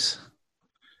shelter in place?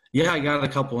 Yeah, I got a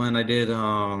couple in. I did 2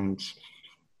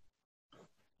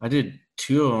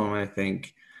 of them, I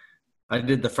think. I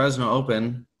did the Fresno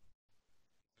Open,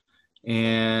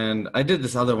 and I did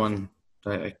this other one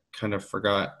that I kind of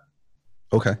forgot.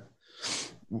 Okay.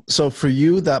 So for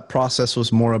you, that process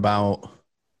was more about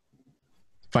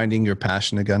finding your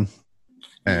passion again?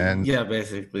 And yeah,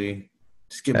 basically.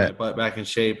 Just get my butt back in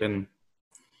shape. And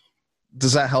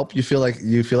does that help? You feel like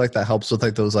that helps with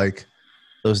like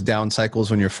those down cycles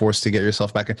when you're forced to get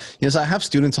yourself back in? So I have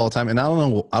students all the time, and I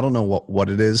don't know what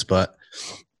it is, but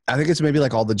I think it's maybe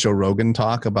like all the Joe Rogan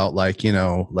talk about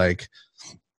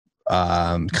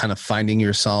kind of finding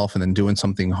yourself and then doing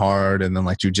something hard, and then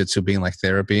like jujitsu being like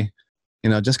therapy.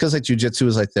 Just because like jujitsu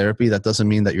is like therapy, that doesn't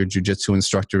mean that your jujitsu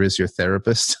instructor is your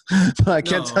therapist. But I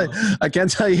can't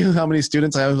tell you how many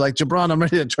students I was like, Jabron, I'm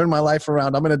ready to turn my life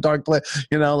around. I'm in a dark place.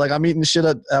 Like I'm eating shit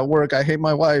at work. I hate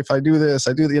my wife. I do this.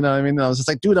 I do. You know what I mean? And I was just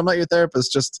like, dude, I'm not your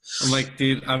therapist. I'm like,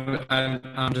 dude,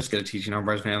 I'm just gonna teach you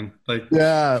numbers, man. Like,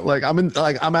 yeah, like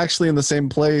I'm actually in the same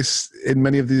place in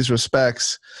many of these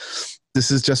respects. This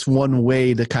is just one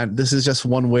way to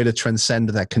transcend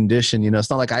that condition. It's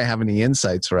not like I have any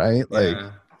insights, right? Like,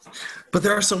 yeah. But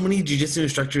there are so many jiu-jitsu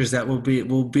instructors that will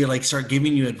be like start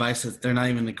giving you advice that they're not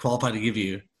even qualified to give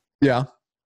you. Yeah.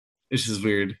 It's just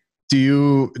weird. Do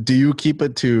you keep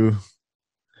it to,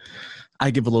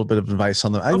 I give a little bit of advice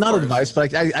on them. Not advice,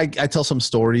 but I tell some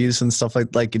stories and stuff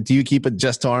like, do you keep it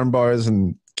just to arm bars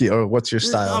or what's your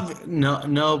style?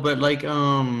 No, but like,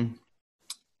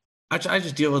 I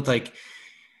just deal with like,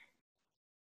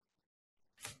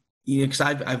 because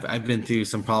I've been through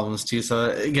some problems too. So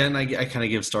again, I kind of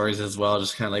give stories as well,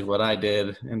 just kind of like what I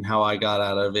did and how I got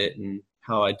out of it and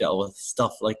how I dealt with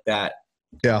stuff like that.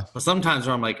 Yeah. But sometimes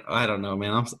where I'm like, I don't know,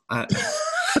 man.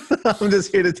 I'm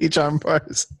just here to teach arm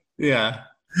bars. Yeah.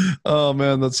 Oh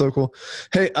man, that's so cool.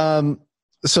 Hey,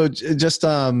 so just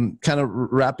kind of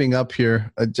wrapping up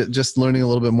here, just learning a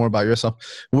little bit more about yourself.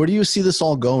 Where do you see this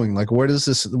all going? Like, where does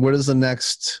the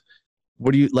next,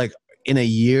 what do you like in a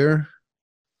year?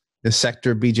 The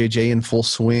sector BJJ in full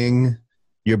swing.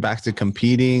 You're back to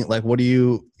competing. Like, what do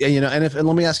you, and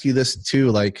let me ask you this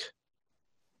too. Like,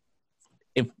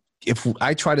 if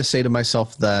I try to say to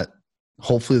myself that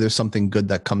hopefully there's something good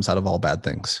that comes out of all bad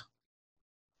things.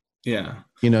 Yeah.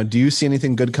 Do you see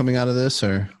anything good coming out of this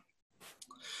or?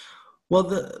 Well,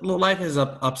 the life is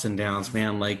ups and downs,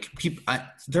 man. Like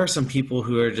there are some people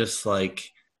who are just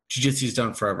like jiu-jitsu's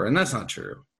done forever, and that's not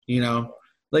true.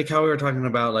 Like how we were talking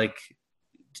about, like,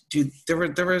 dude, there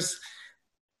was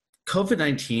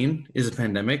COVID-19 is a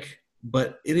pandemic,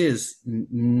 but it is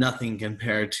nothing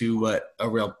compared to what a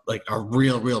real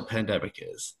pandemic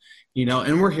is.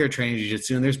 And we're here training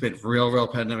jiu-jitsu, and there's been real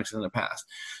pandemics in the past.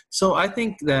 So I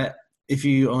think that if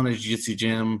you own a jiu-jitsu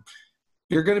gym,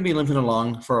 you're going to be limping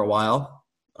along for a while.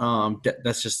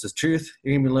 That's just the truth.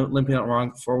 You're going to be limping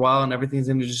along for a while, and everything's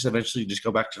going to just eventually just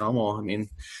go back to normal. I mean,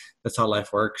 that's how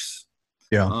life works.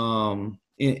 Yeah.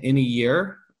 In a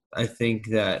year, I think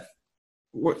that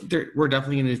we're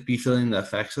definitely going to be feeling the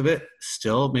effects of it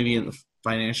still, maybe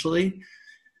financially.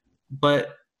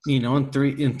 But, in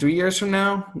 3 years from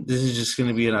now, this is just going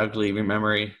to be an ugly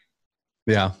memory.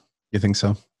 Yeah. You think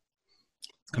so?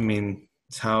 I mean,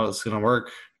 it's how it's going to work.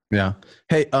 Yeah.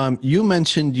 Hey, you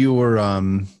mentioned you were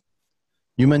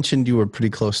pretty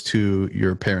close to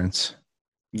your parents.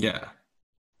 Yeah.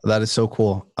 That is so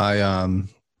cool. I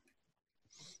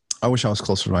wish I was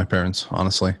closer to my parents,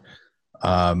 honestly.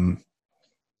 Sean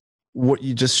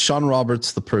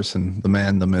Roberts, the person, the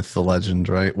man, the myth, the legend,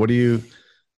 right? What do you,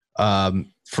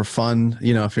 for fun,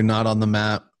 if you're not on the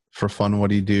mat for fun, what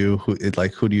do you do? Who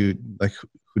do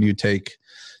you take?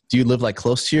 Do you live like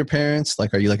close to your parents?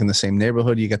 Like, are you like in the same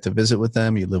neighborhood? You get to visit with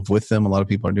them. You live with them. A lot of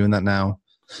people are doing that now.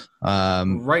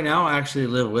 Right now, I actually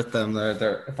live with them.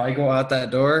 They're if I go out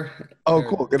that door. Oh,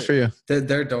 cool. Good for you.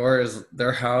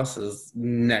 Their house is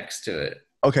next to it.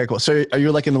 Okay, cool. So are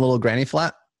you like in a little granny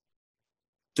flat?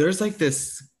 There's like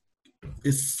this,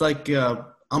 it's like,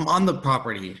 I'm on the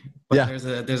property, but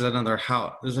yeah. there's another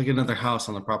house. There's like another house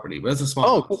on the property, but it's a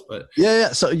small house. But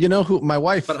yeah. So who my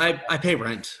wife, but I pay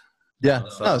rent. Yeah.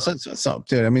 So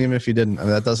dude, I mean, even if you didn't, I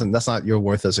mean, that's not your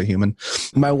worth as a human.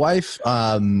 My wife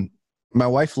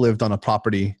lived on a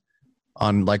property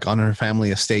on her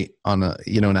family estate in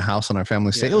a house on our family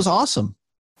estate. Yeah. It was awesome.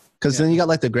 Cause then you got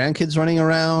like the grandkids running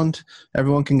around,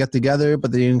 everyone can get together,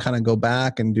 but then you can kind of go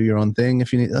back and do your own thing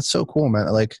if you need. That's so cool, man.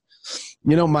 Like,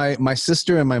 my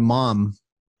sister and my mom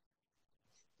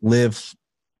live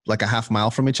like a half mile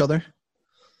from each other.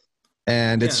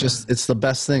 And it's the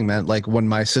best thing, man. Like when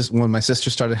my sister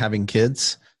started having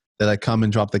kids, that I come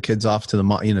and drop the kids off to the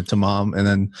mom, to mom, and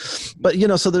then, but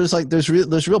so there's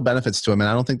real benefits to it, man.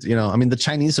 I don't think I mean the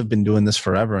Chinese have been doing this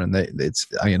forever, and it's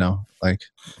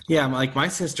yeah, like my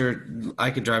sister,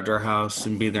 I could drive to her house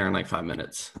and be there in like 5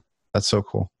 minutes. That's so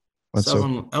cool.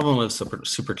 Everyone lives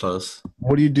super close.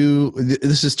 What do you do?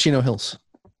 This is Chino Hills.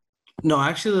 No, I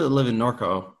actually live in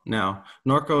Norco now.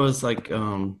 Norco is like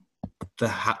the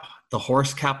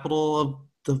horse capital of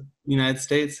the United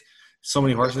States. So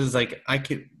many horses. Like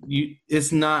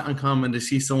it's not uncommon to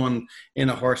see someone in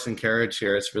a horse and carriage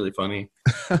here. It's really funny.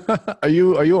 Are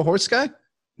you a horse guy?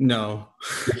 No.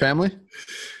 Your family?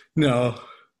 No.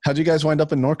 How'd you guys wind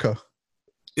up in Norco?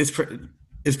 It's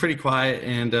pretty quiet,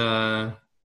 and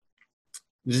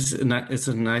it's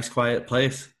a nice quiet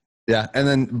place. Yeah,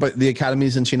 but the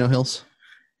academy's in Chino Hills?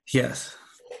 Yes.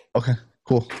 Okay,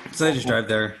 cool. So I just drive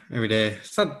there every day.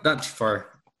 It's not too far.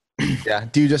 Yeah.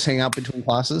 Do you just hang out between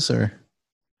classes or?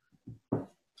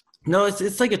 No,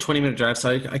 it's like a 20-minute drive,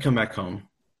 so I come back home.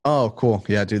 Oh, cool.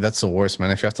 Yeah, dude, that's the worst, man.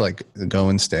 If you have to like go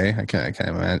and stay, I can't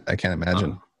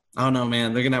imagine. I don't know,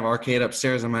 man. They're gonna have arcade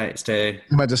upstairs. I might stay.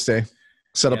 You might just stay.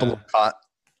 Set up a little cot.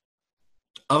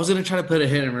 I was gonna try to put a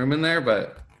hidden room in there,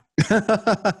 but it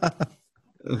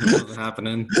wasn't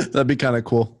happening. That'd be kind of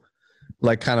cool.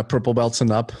 Like kind of purple belts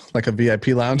and up, like a VIP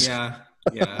lounge. Yeah.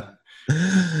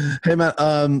 Hey man,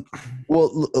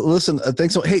 well listen,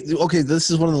 thanks. Hey, okay, this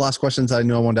is one of the last questions I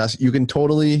knew I wanted to ask. You can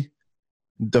totally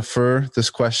defer this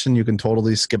question. You can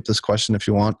totally skip this question if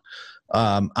you want.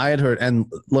 I had heard, and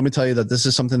let me tell you that this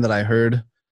is something that I heard.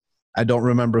 I don't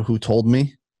remember who told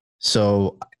me,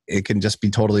 so it can just be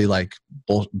totally like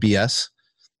BS,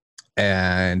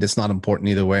 and it's not important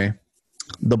either way.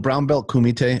 The Brown Belt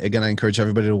Kumite, again, I encourage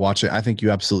everybody to watch it. I think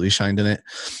you absolutely shined in it.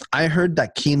 I heard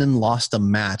that Keenan lost a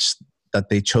match that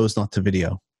they chose not to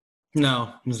video.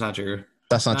 No, it's not true.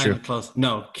 That's not Not true. even close.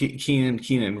 No,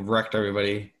 Keenan wrecked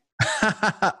everybody.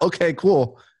 Okay,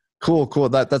 cool.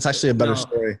 That's actually a better No,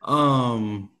 story.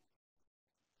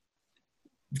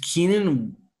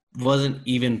 Keenan wasn't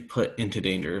even put into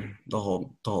danger the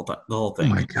whole Oh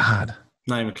my thing. God.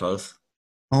 Not even close.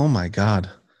 Oh my God.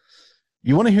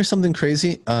 You want to hear something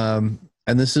crazy? And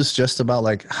this is just about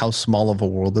like how small of a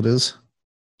world it is.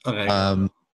 Okay.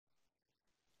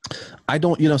 I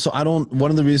don't, so I don't,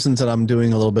 one of the reasons that I'm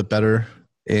doing a little bit better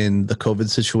in the COVID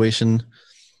situation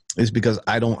is because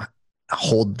I don't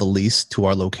hold the lease to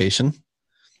our location.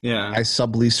 Yeah. I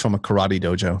sublease from a karate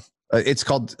dojo. It's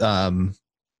called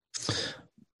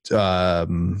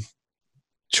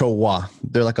Chowa.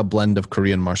 They're like a blend of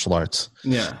Korean martial arts.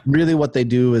 Yeah. Really what they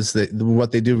do is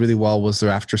what they do really well was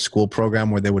their after school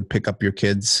program where they would pick up your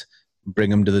kids, bring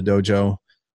them to the dojo,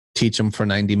 teach them for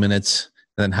 90 minutes,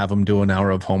 and then have them do an hour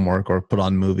of homework or put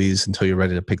on movies until you're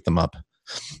ready to pick them up.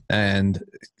 And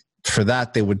for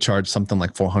that, they would charge something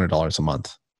like $400 a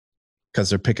month because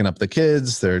they're picking up the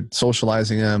kids, they're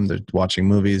socializing them, they're watching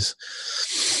movies.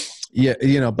 Yeah,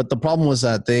 but the problem was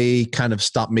that they kind of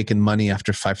stopped making money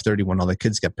after 5:30 when all the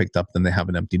kids get picked up. Then they have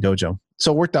an empty dojo.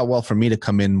 So it worked out well for me to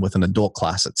come in with an adult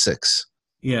class at 6.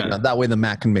 Yeah. That way the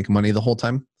mat can make money the whole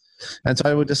time. And so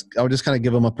I would just kind of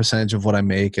give them a percentage of what I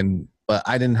make, but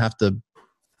I didn't have to.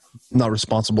 Not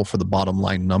responsible for the bottom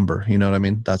line number. You know what I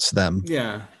mean? That's them.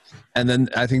 Yeah. And then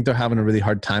I think they're having a really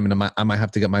hard time, and I might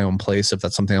have to get my own place if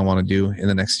that's something I want to do in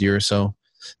the next year or so,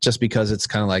 just because it's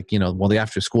kind of like, the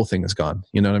after school thing is gone.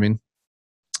 You know what I mean?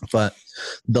 But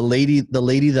the lady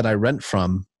that I rent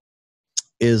from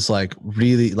is like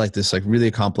really like this, like really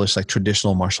accomplished, like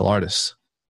traditional martial artist,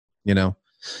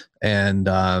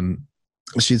 and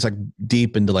she's like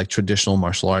deep into like traditional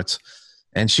martial arts.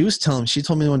 And she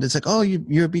told me one day, it's like, oh,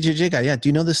 you're a BJJ guy. Yeah. Do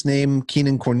you know this name,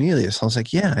 Keenan Cornelius? I was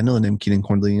like, yeah, I know the name Keenan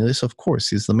Cornelius. Of course.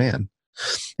 He's the man.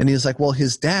 And he's like, well,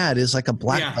 his dad is like a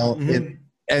black belt. Mm-hmm.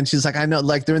 And she's like, I know,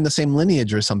 like they're in the same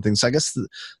lineage or something. So I guess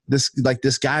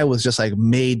this guy was just like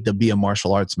made to be a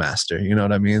martial arts master. You know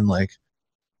what I mean? Like,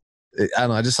 I don't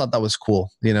know. I just thought that was cool.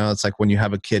 It's like when you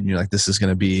have a kid and you're like, this is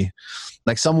going to be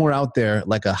like somewhere out there,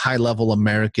 like a high level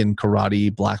American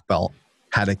karate black belt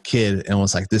had a kid and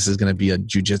was like, this is going to be a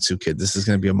jujitsu kid. This is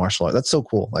going to be a martial art. That's so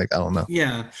cool. Like, I don't know.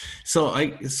 Yeah. So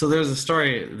there's a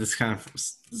story that's kind of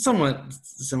somewhat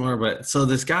similar, but so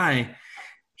this guy,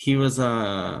 he was,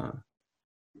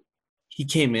 he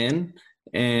came in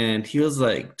and he was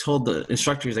like, told the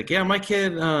instructor, he's like, yeah, my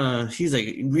kid, he's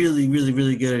like really, really,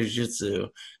 really good at jiu-jitsu.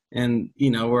 And,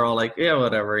 we're all like, yeah,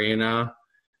 whatever, He's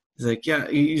like, yeah,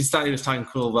 he just thought he was talking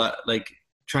cool, but like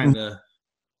trying to,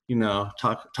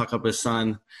 talk up his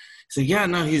son. He's like, yeah,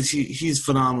 no, he's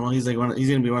phenomenal. He's like, he's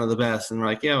going to be one of the best. And we're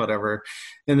like, yeah, whatever.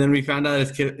 And then we found out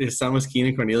his son was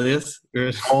Keenan Cornelius.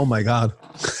 Oh my God.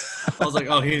 I was like,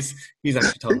 oh, he's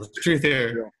actually telling the truth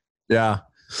here. Yeah.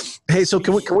 Hey, so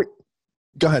can we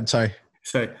go ahead. Sorry.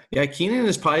 So yeah, Keenan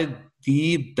is probably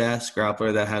the best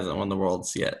grappler that hasn't won the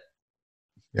worlds yet.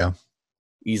 Yeah.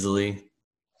 Easily.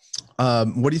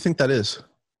 What do you think that is?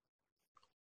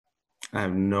 I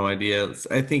have no idea.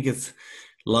 I think it's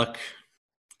luck,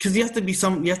 because you have to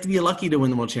be lucky to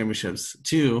win the world championships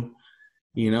too.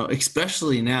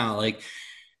 Especially now. Like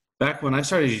back when I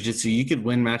started jiu-jitsu, you could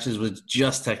win matches with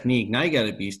just technique. Now you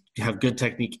got to have good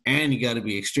technique, and you got to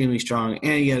be extremely strong,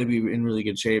 and you got to be in really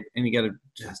good shape, and you got to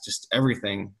just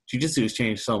everything. Jiu-jitsu has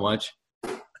changed so much.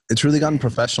 It's really gotten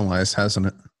professionalized, hasn't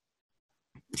it?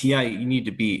 Yeah, you need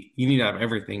to have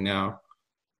everything now.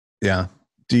 Yeah.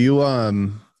 Do you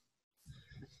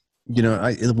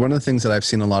one of the things that I've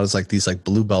seen a lot is like these like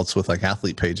blue belts with like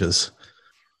athlete pages.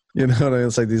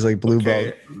 It's like these like blue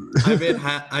belts.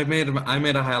 I made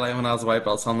a highlight when I was a white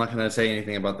belt, so I'm not going to say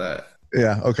anything about that.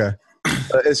 Yeah. Okay.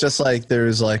 It's just like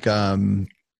there's like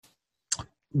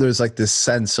this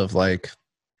sense of like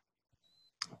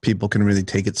people can really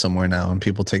take it somewhere now, and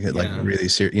people take it like really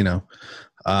serious.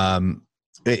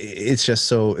 It's just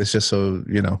so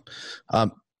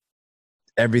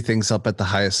everything's up at the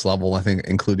highest level, I think,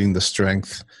 including the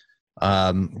strength.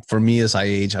 For me, as I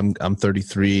age, I'm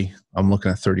 33. I'm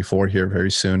looking at 34 here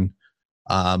very soon.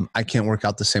 I can't work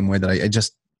out the same way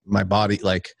that my body,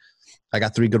 like I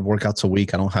got 3 good workouts a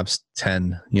week. I don't have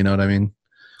 10. You know what I mean?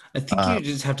 I think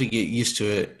you just have to get used to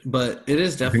it, but it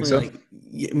is definitely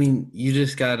you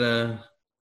just gotta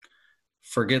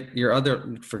forget your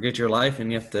life,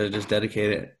 and you have to just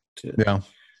dedicate it to. Yeah.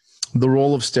 The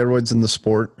role of steroids in the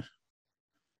sport.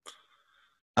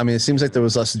 I mean, it seems like there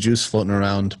was less juice floating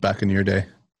around back in your day.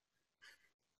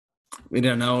 We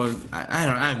don't know. I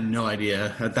have no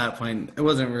idea. At that point, it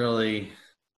wasn't really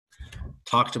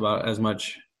talked about as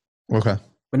much. Okay.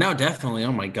 But now definitely,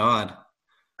 oh my God.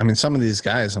 I mean, some of these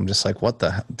guys, I'm just like, what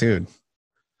the dude?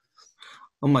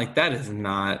 I'm like, that is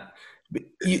not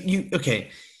okay.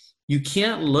 You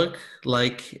can't look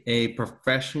like a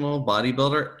professional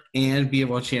bodybuilder and be a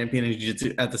world champion in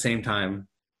jiu-jitsu at the same time.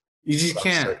 You just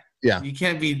can't. Yeah. You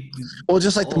can't be Well,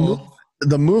 just like both.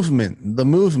 the movement,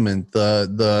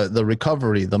 the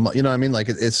recovery, you know what I mean? Like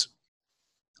it's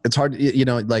hard, you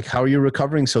know, like how are you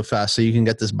recovering so fast so you can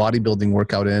get this bodybuilding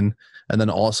workout in and then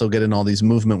also get in all these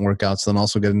movement workouts, then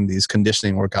also get in these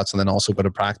conditioning workouts and then also go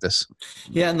to practice.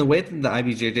 Yeah, and the way that the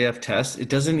IBJJF tests, it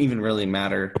doesn't even really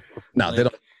matter. No,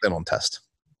 Like, they don't test.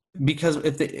 because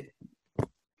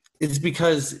it's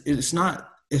because it's not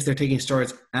if they're taking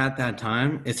steroids at that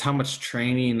time, it's how much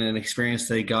training and experience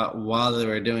they got while they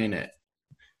were doing it.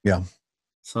 Yeah.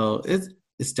 So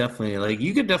it's definitely like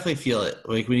you could definitely feel it.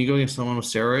 Like when you go against someone with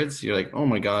steroids, you're like, oh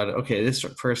my God, okay, this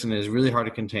person is really hard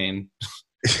to contain.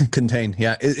 Contain.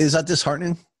 Yeah. Is that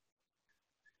disheartening?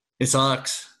 It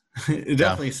sucks. It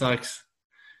definitely sucks.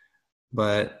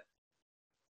 But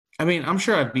I mean, I'm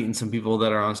sure I've beaten some people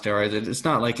that are on steroids. It's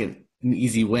not like an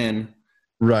easy win.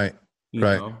 Right. You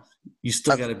know, you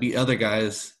still got to beat other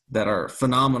guys that are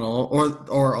phenomenal,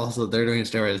 or also they're doing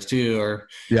steroids too, or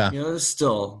you know, it's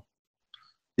still.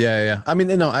 Yeah. I mean,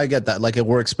 you know, I get that. Like it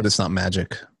works, but it's not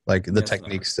magic. Like the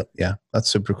techniques. Still, yeah, that's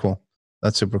super cool.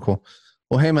 That's super cool.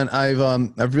 Well, hey man,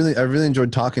 I've really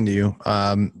enjoyed talking to you.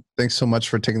 Thanks so much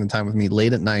for taking the time with me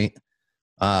late at night.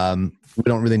 We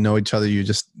don't really know each other. You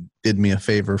just did me a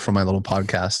favor for my little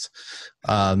podcast.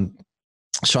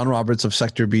 Sean Roberts of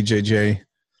Sector BJJ,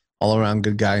 all around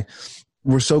good guy.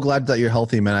 We're so glad that you're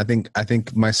healthy, man. I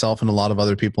think myself and a lot of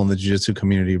other people in the jiu-jitsu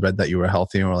community read that you were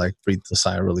healthy and were like breathed a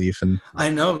sigh of relief. And I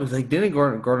know, like, didn't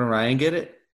Gordon Ryan get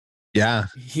it? Yeah,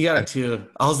 he got it too.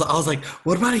 I was like,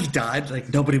 what about he died?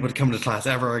 Like nobody would come to class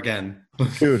ever again.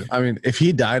 Dude, I mean, if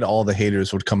he died, all the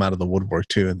haters would come out of the woodwork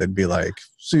too, and they'd be like,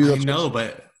 "See, I know,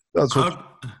 but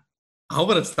I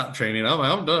would have stopped training.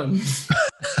 I'm done."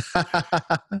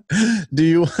 Do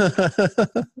you?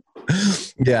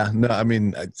 Yeah, no, I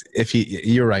mean,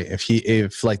 you're right.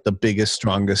 If like the biggest,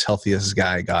 strongest, healthiest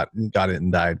guy got it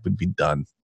and died, would be done.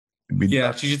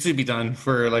 Yeah, jiu-jitsu would be done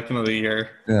for like another year.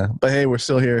 Yeah, but hey, we're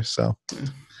still here, so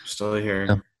still here.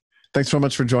 Yeah. Thanks so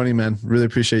much for joining, man. Really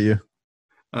appreciate you.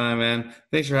 All right, man.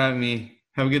 Thanks for having me.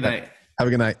 Have a good night. Have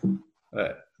a good night. All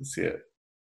right. See you.